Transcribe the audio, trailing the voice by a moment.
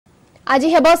आज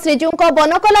हेब श्रीजीव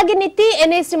बनक लगी नीति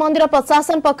एने श्रीमंदिर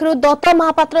प्रशासन पक्षर दत्त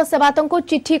महापात्र सेवायतों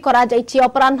चिठी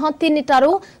अपराह 3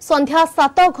 टारू संध्या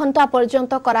 7 घंटा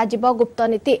पर्यंत गुप्त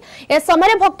नीति ए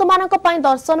समय भक्त मान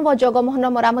दर्शन व जगमोहन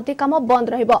मरामती काम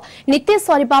बंद नीति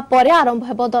सरिबा परे आरंभ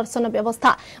हेब दर्शन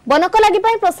व्यवस्था। बनक लगी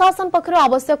प्रशासन पक्षर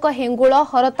आवश्यक हेंगुल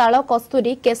हरताल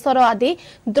कस्तूरी केशर आदि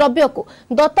द्रव्य को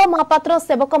दत्त महापात्र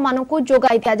सेवक मानकु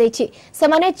जोगाई दिया जायछि।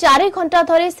 सेमाने 4 घंटा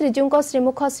धरि श्रीजीव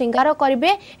श्रीमुख श्रृंगार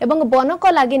करिवे एवं बनक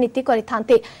लगी नीति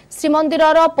करिथांते। श्रीमंदिर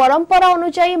परंपरा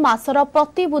अनुसार मासर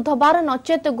प्रति बुधवार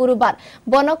नचेत गुरुवार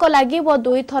बनक लगी व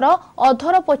 2 थर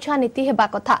अधर पोछा नीति हेबा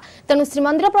कथा। तेणु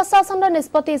श्रीमंदिर प्रशासन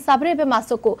निष्पत्ति हिसाब रे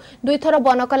मासकु 2 थर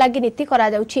बनक लगी नीति करा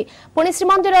जाउछि। पुणी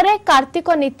श्रीमंदिर रे कार्तिक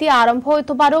नीति आरंभ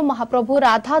होइतबारु महाप्रभु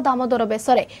राधा दामोदर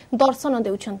बेसरे दर्शन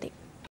देउछंती।